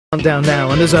Down now,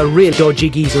 and there's a real dodgy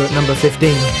geezer at number 15.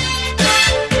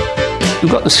 You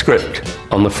got the script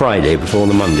on the Friday before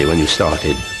the Monday when you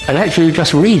started, and actually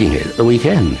just reading it at the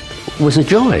weekend was a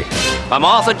joy. I'm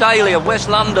Arthur Daly of West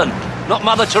London, not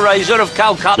Mother Teresa of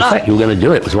Calcutta. The fact you were going to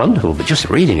do it was wonderful, but just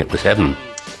reading it was heaven.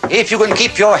 If you can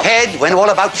keep your head when all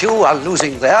about you are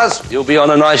losing theirs, You'll be on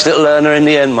a nice little earner in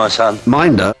the end, my son.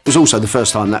 Minder was also the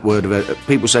first time that word of it.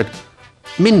 People said,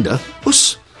 minder?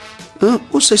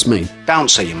 What's this mean?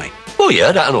 Bouncer, you mean? Well,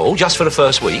 yeah, that and all, just for the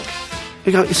first week.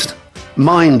 You go, it's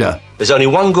minder. There's only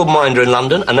one good minder in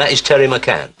London, and that is Terry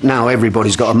McCann. Now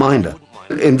everybody's got a minder.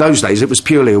 In those days, it was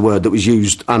purely a word that was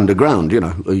used underground, you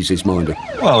know, he's his minder.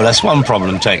 Well, that's one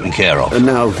problem taken care of. And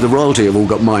now the royalty have all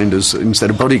got minders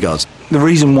instead of bodyguards. The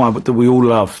reason why that we all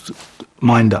loved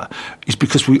Minder is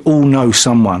because we all know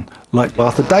someone like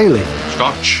Arthur Daly.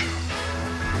 Scotch.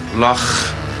 Loch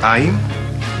Aim.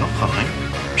 Loch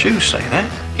Aim? Jews say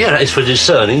that. Yeah, that is for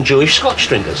discerning Jewish Scotch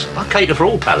drinkers. I cater for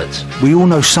all palates. We all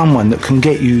know someone that can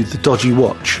get you the dodgy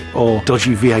watch or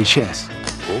dodgy VHS.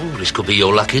 Oh, this could be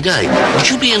your lucky day. Would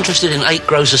you be interested in 8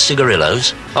 gross of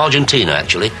cigarillos? Argentina,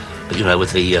 actually. But, you know,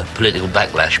 with the political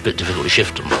backlash, a bit difficult to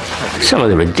shift them. Some of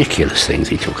the ridiculous things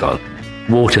he took on.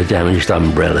 Water-damaged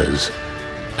umbrellas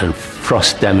and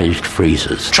frost-damaged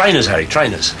freezers. Trainers, Harry,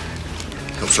 trainers.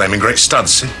 Got flaming great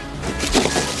studs, see?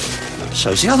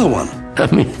 So's the other one. I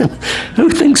mean, who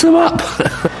thinks them up?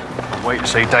 Wait to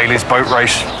see Daly's boat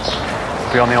race.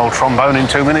 Be on the old trombone in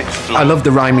 2 minutes. I love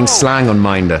the rhyming slang on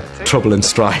Minder. Trouble and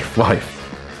strife, wife.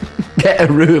 Get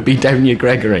a Ruby down your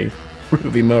Gregory.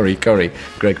 Ruby Murray, Curry,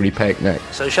 Gregory Peckneck.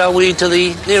 So shall we to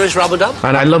the nearest rubber dump?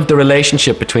 And I love the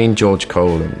relationship between George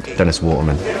Cole and Dennis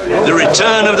Waterman. The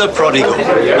return of the prodigal.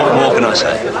 What more can I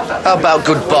say? how about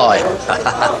goodbye?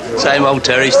 Same old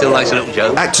Terry, still likes a little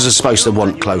joke. Actors are supposed to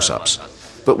want close-ups.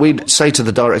 But we'd say to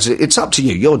the director, it's up to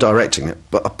you, you're directing it,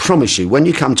 but I promise you, when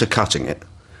you come to cutting it,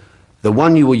 the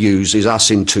one you will use is us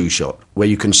in 2-shot, where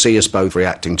you can see us both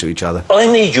reacting to each other. I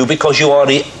need you because you are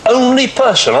the only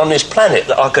person on this planet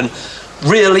that I can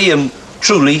really and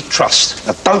truly trust.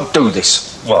 Now, don't do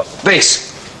this. What?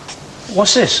 This.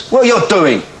 What's this? What you're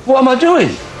doing. What am I doing?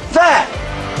 That.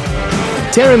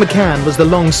 Terry McCann was the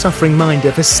long-suffering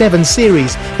minder for 7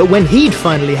 series, but when he'd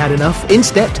finally had enough, in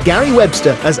stepped Gary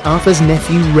Webster as Arthur's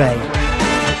nephew Ray.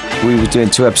 We were doing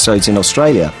 2 episodes in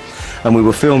Australia, and we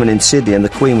were filming in Sydney, and the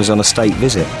Queen was on a state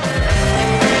visit.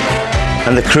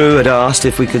 And the crew had asked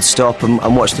if we could stop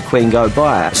and watch the Queen go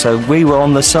by. So we were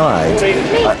on the side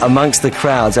amongst the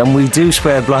crowds, and we do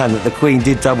swear blind that the Queen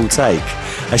did double take.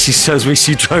 And she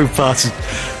drove past.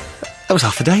 That was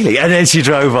Arthur Daly, and then she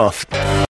drove off.